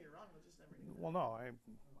saying you're wrong, I just never knew that. well, no,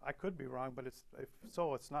 I could be wrong, but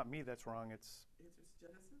it's not me that's wrong. It's, Answers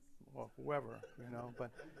Genesis? well, whoever,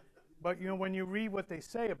 But when you read what they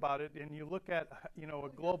say about it and you look at, a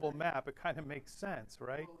global map, it kind of makes sense,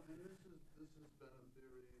 right? Well, and this has been a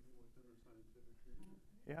theory even within the scientific community.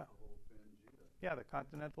 Yeah. The whole Pangea. Yeah, the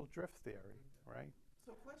continental drift theory, right?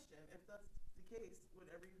 So question, if that's the case, would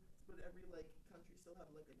every like country still have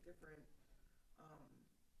like a different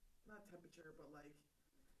not temperature, but like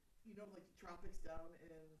like the tropics down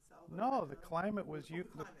in South No, America? the climate was the the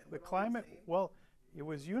would all be climate. the same? Well, it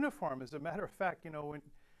was uniform. As a matter of fact, when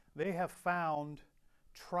they have found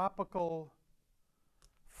tropical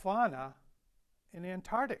fauna in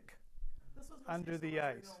Antarctic. This was under the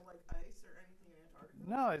there ice. no like ice or anything in Antarctica?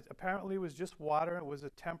 No, it apparently was just water. It was a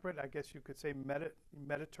temperate, I guess you could say,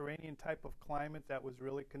 Mediterranean type of climate that was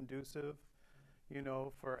really conducive,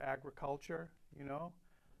 for agriculture,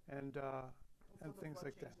 and So the things flood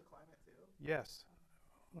like that. changed the climate too? Yes.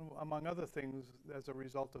 Among other things, as a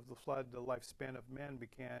result of the flood, the lifespan of man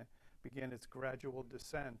began its gradual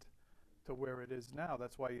descent to where it is now.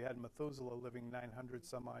 That's why you had Methuselah living 900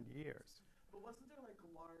 some odd years. But wasn't there like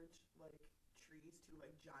large like trees too,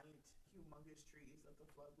 like giant, humongous trees that the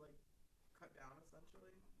flood like cut down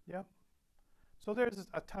essentially? Yep. So there's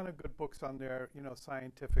a ton of good books on there,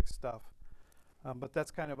 scientific stuff. But that's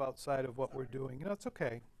kind of outside of what we're doing. It's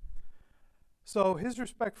okay. So his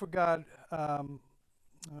respect for God,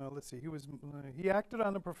 let's see, he acted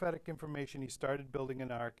on the prophetic information. He started building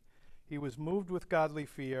an ark. He was moved with godly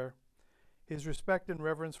fear. His respect and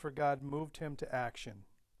reverence for God moved him to action.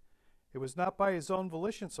 It was not by his own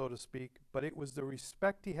volition, so to speak, but it was the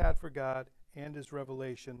respect he had for God and his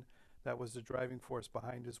revelation that was the driving force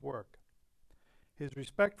behind his work. His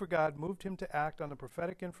respect for God moved him to act on the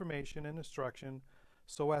prophetic information and instruction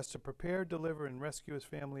so as to prepare, deliver, and rescue his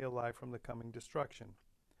family alive from the coming destruction.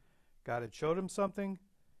 God had showed him something,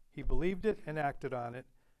 he believed it and acted on it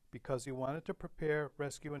because he wanted to prepare,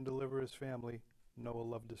 rescue, and deliver his family. Noah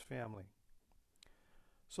loved his family.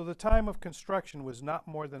 So the time of construction was not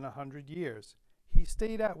more than 100 years. He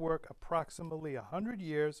stayed at work approximately 100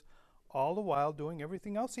 years, all the while doing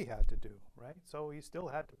everything else he had to do, right? So he still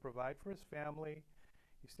had to provide for his family.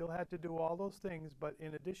 He still had to do all those things, but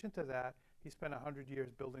in addition to that, he spent 100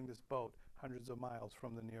 years building this boat hundreds of miles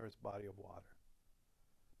from the nearest body of water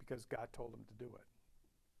because God told him to do it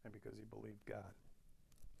and because he believed God.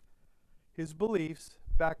 his beliefs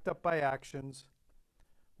backed up by actions,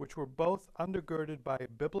 which were both undergirded by a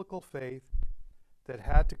biblical faith that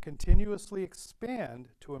had to continuously expand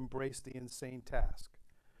to embrace the insane task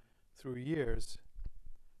through years,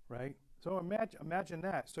 right? So imagine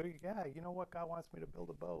that. So yeah, you know what? God wants me to build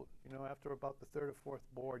a boat. You know, after about the third or fourth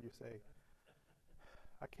board, you say,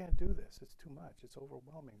 I can't do this. It's too much. It's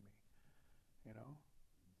overwhelming me. You know,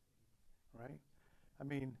 right? I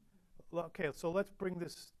mean, okay. So let's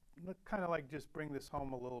kind of like just bring this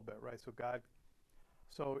home a little bit, right? So God.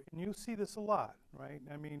 So and you see this a lot, right?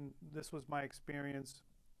 I mean, this was my experience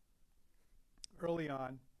early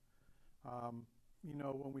on. You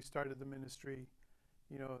know, when we started the ministry,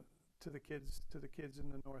 you know, to the kids in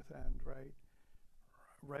the North End, right?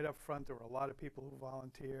 Right up front, there were a lot of people who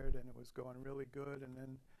volunteered, and it was going really good. And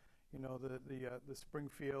then, you know, the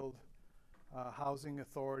Springfield Housing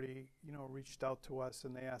Authority, you know, reached out to us,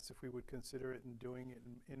 and they asked if we would consider it and doing it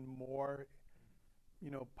in more,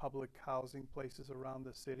 you know, public housing places around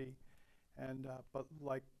the city. And but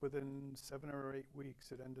like within 7 or 8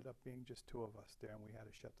 weeks, it ended up being just 2 of us there, and we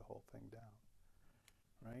had to shut the whole thing down,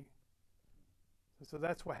 right? So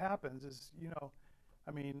that's what happens is, you know,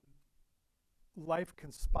 I mean, life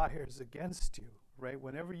conspires against you, right?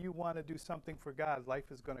 Whenever you want to do something for God,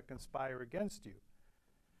 life is going to conspire against you,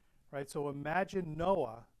 right? So imagine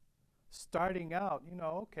Noah starting out, you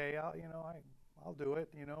know, okay, I'll do it,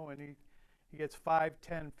 you know, and he gets 5,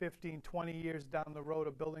 10, 15, 20 years down the road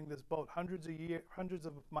of building this boat, hundreds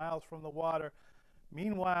of miles from the water.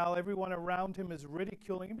 Meanwhile, everyone around him is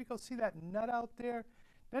ridiculing him because see that nut out there?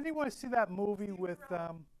 Doesn't anyone see that movie Steve with,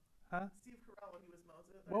 Carell. huh? Steve Carell when he was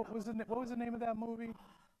Moses. What was the name of that movie?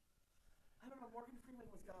 I don't know. Morgan Freeman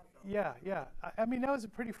was God, though. Yeah. I mean, that was a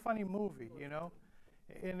pretty funny movie, you know?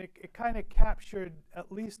 And it kind of captured at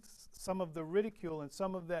least some of the ridicule and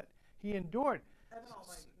some of that he endured. Heaven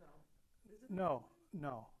Almighty, no. Is it?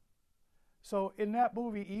 No. So in that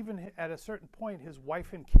movie, even at a certain point, his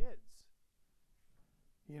wife and kids,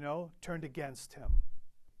 you know, turned against him.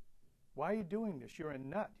 Why are you doing this? You're a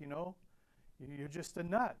nut, you know? You're just a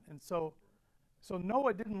nut. And so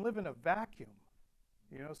Noah didn't live in a vacuum,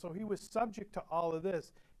 you know? So he was subject to all of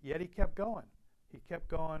this, yet he kept going. He kept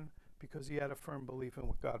going because he had a firm belief in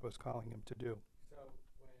what God was calling him to do. So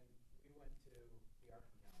when we went to the Ark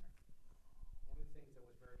Encounter, one of the things that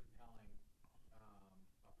was very compelling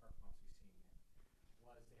apart from obviously seeing it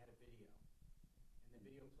was they had a video. And the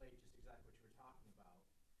video played just exactly what you were talking about.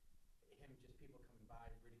 Him, just people coming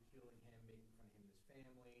by, ridiculing him, making fun of him and his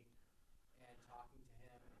family, and talking to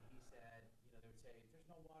him. And he said, you know, they would say, there's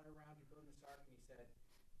no water around, you're building this ark. And he said,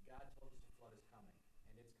 God told us the flood is coming.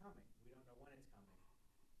 And it's coming. We don't know when it's coming.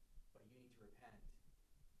 But you need to repent.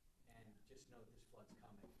 And just know that this flood's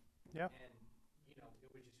coming. Yeah. And, you know,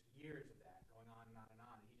 it was just years of that going on and on and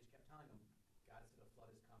on. And he just kept telling them, God said the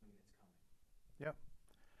flood is coming and it's coming. Yep.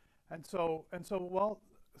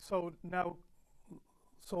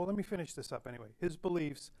 So let me finish this up anyway. His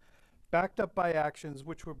beliefs, backed up by actions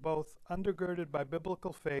which were both undergirded by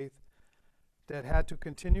biblical faith that had to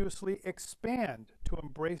continuously expand to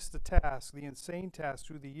embrace the task, the insane task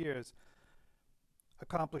through the years,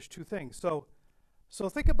 accomplished 2 things. So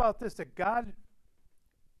think about this, that God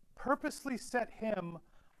purposely set him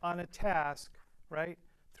on a task, right,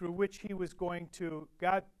 through which he was going to,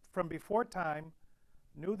 God from before time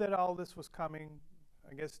knew that all this was coming.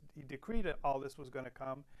 I guess he decreed that all this was going to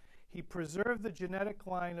come. He preserved the genetic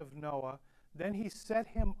line of Noah. Then he set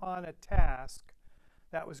him on a task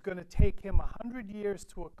that was going to take him 100 years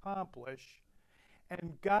to accomplish.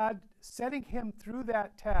 And God, setting him through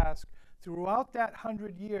that task, throughout that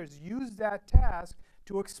 100 years, used that task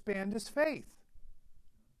to expand his faith.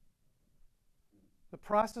 The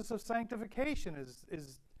process of sanctification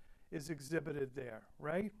is exhibited there,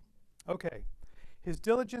 right? Okay. His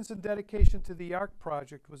diligence and dedication to the Ark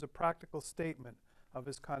project was a practical statement of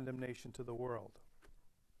his condemnation to the world.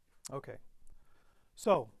 Okay.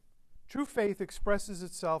 So, true faith expresses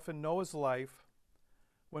itself in Noah's life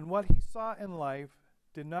when what he saw in life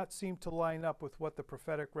did not seem to line up with what the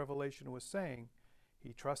prophetic revelation was saying.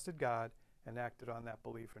 He trusted God and acted on that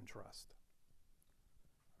belief and trust.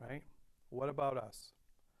 Right? What about us?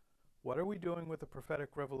 What are we doing with the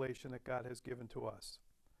prophetic revelation that God has given to us?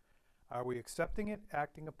 Are we accepting it,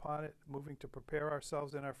 acting upon it, moving to prepare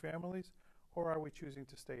ourselves and our families, or are we choosing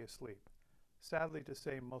to stay asleep? Sadly to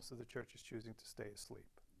say, most of the church is choosing to stay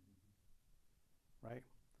asleep. Right?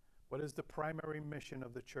 What is the primary mission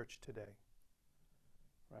of the church today?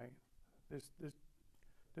 Right?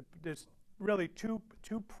 There's really two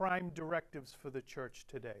prime directives for the church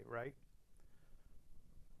today, right?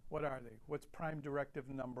 What are they? What's prime directive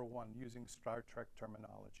number 1, using Star Trek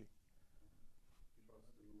terminology?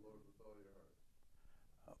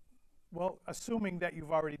 Well, assuming that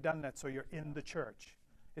you've already done that, so you're in the church,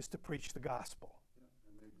 is to preach the gospel, Yeah,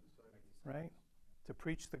 and make disciples. right? To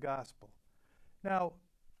preach the gospel. Now,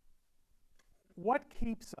 what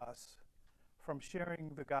keeps us from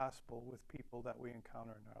sharing the gospel with people that we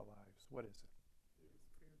encounter in our lives? What is it?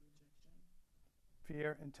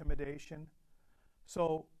 Fear of rejection. Fear, intimidation.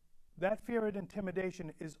 So that fear and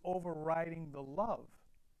intimidation is overriding the love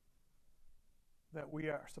that we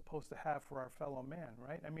are supposed to have for our fellow man,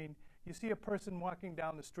 right? I mean, you see a person walking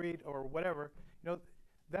down the street or whatever, you know,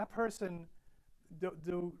 that person,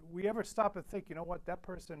 do we ever stop and think, you know what, that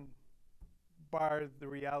person, bar the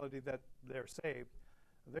reality that they're saved,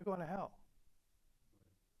 they're going to hell.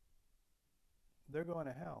 They're going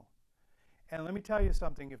to hell. And let me tell you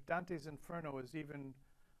something, if Dante's Inferno is even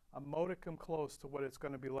a modicum close to what it's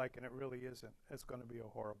going to be like, and it really isn't, it's going to be a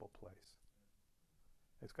horrible place.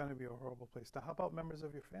 It's going to be a horrible place. Now, how about members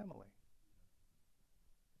of your family?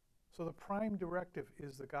 So the prime directive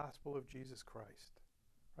is the gospel of Jesus Christ,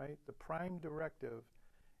 right? The prime directive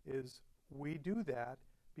is we do that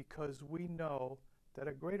because we know that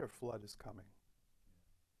a greater flood is coming.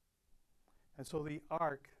 And so the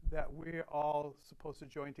ark that we're all supposed to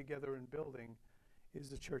join together in building is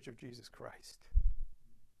the Church of Jesus Christ,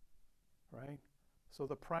 right? So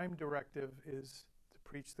the prime directive is to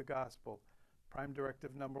preach the gospel. Prime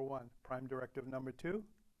directive number 1. Prime directive number 2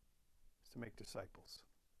 is to make disciples,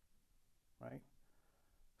 right?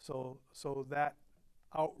 So that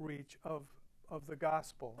outreach of the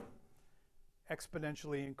gospel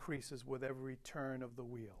exponentially increases with every turn of the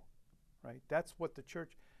wheel, right? That's what the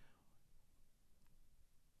church...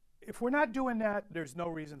 If we're not doing that, there's no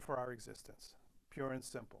reason for our existence, pure and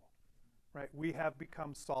simple, right? We have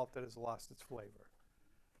become salt that has lost its flavor,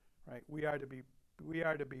 right? We are to be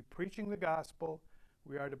preaching the gospel.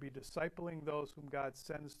 We are to be discipling those whom God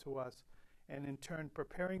sends to us, and in turn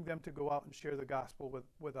preparing them to go out and share the gospel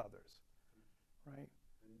with others, right?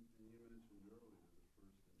 And you mentioned earlier the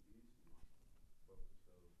first and easiest focus of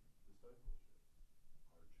discipleship,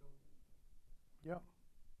 our children. Yep.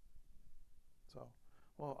 So,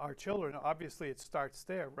 well, our children, obviously it starts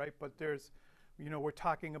there, right? But there's, you know, we're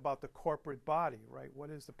talking about the corporate body, right?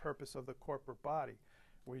 What is the purpose of the corporate body?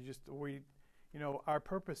 You know, our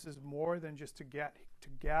purpose is more than just to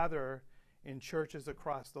gather in churches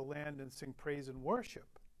across the land and sing praise and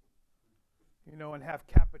worship, you know, and have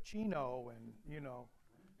cappuccino and, you know,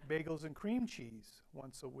 bagels and cream cheese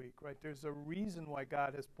once a week, right? There's a reason why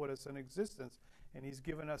God has put us in existence, and he's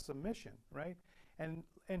given us a mission, right? And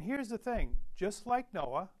here's the thing, just like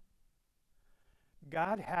Noah,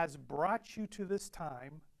 God has brought you to this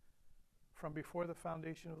time from before the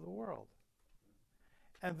foundation of the world.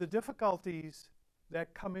 And the difficulties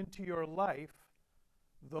that come into your life,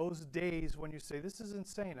 those days when you say, this is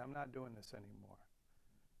insane, I'm not doing this anymore.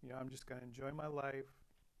 You know, I'm just going to enjoy my life,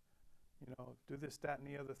 you know, do this, that, and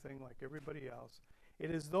the other thing like everybody else.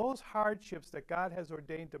 It is those hardships that God has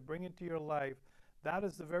ordained to bring into your life. That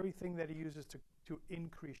is the very thing that he uses to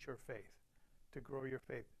increase your faith, to grow your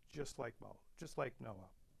faith, just like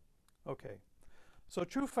Noah. Okay, so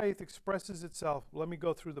true faith expresses itself. Let me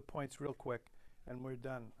go through the points real quick, and we're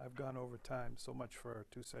done. I've gone over time, so much for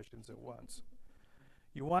 2 sessions at once.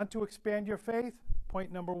 You want to expand your faith?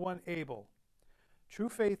 Point number 1, Abel. True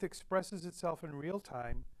faith expresses itself in real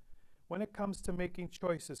time when it comes to making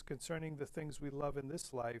choices concerning the things we love in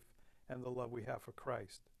this life and the love we have for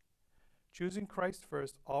Christ. Choosing Christ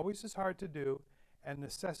first always is hard to do and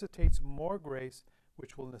necessitates more grace,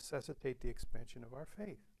 which will necessitate the expansion of our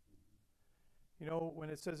faith. You know, when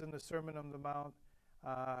it says in the Sermon on the Mount,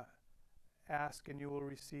 ask and you will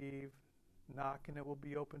receive, knock and it will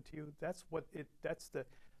be open to you.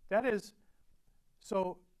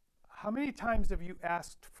 So how many times have you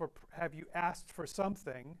asked for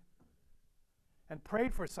something and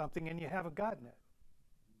prayed for something and you haven't gotten it?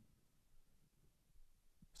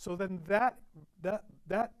 So then that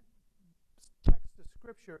text of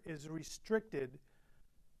Scripture is restricted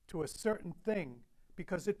to a certain thing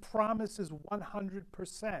because it promises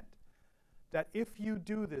 100% that if you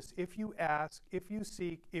do this, if you ask, if you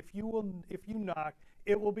seek, if you knock,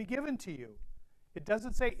 it will be given to you. It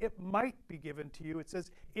doesn't say it might be given to you. It says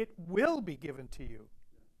it will be given to you.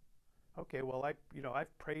 Okay, well,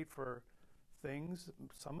 I've prayed for things.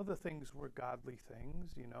 Some of the things were godly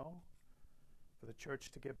things, you know, for the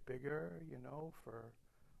church to get bigger, you know, for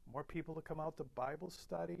more people to come out to Bible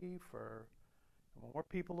study, for more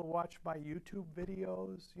people to watch my YouTube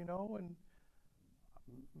videos, you know, and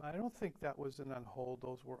I don't think that was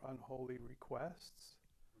those were unholy requests.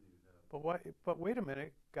 But wait a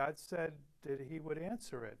minute, God said that he would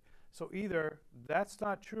answer it. So either that's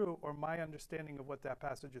not true or my understanding of what that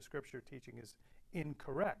passage of Scripture teaching is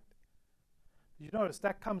incorrect. You notice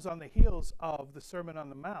that comes on the heels of the Sermon on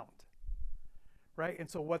the Mount, right? And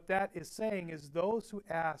so what that is saying is those who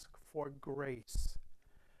ask for grace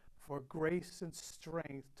and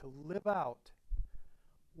strength to live out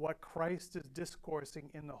what Christ is discoursing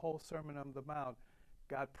in the whole Sermon on the Mount,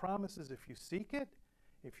 God promises if you seek it,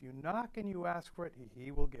 if you knock and you ask for it,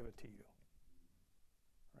 He will give it to you.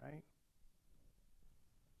 Right?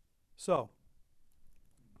 So,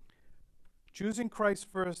 choosing Christ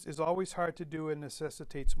first is always hard to do and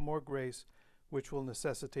necessitates more grace, which will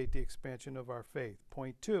necessitate the expansion of our faith.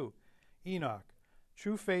 Point 2, Enoch.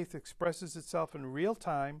 True faith expresses itself in real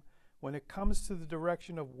time when it comes to the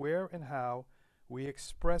direction of where and how we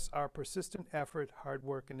express our persistent effort, hard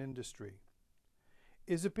work, and industry.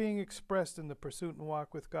 Is it being expressed in the pursuit and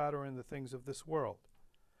walk with God or in the things of this world?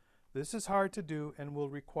 This is hard to do and will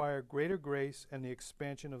require greater grace and the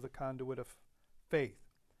expansion of the conduit of faith.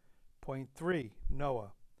 Point 3,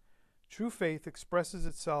 Noah. True faith expresses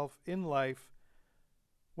itself in life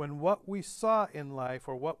when what we saw in life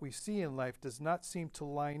or what we see in life does not seem to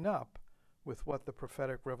line up with what the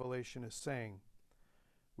prophetic revelation is saying.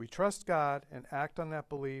 We trust God and act on that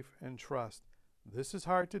belief and trust. This is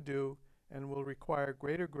hard to do and will require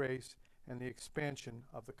greater grace and the expansion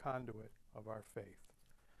of the conduit of our faith.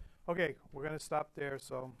 Okay, we're going to stop there,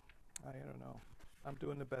 so I don't know. I'm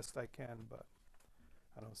doing the best I can, but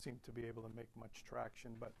I don't seem to be able to make much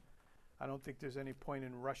traction. But I don't think there's any point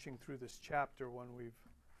in rushing through this chapter when we've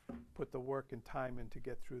put the work and time in to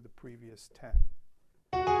get through the previous 10.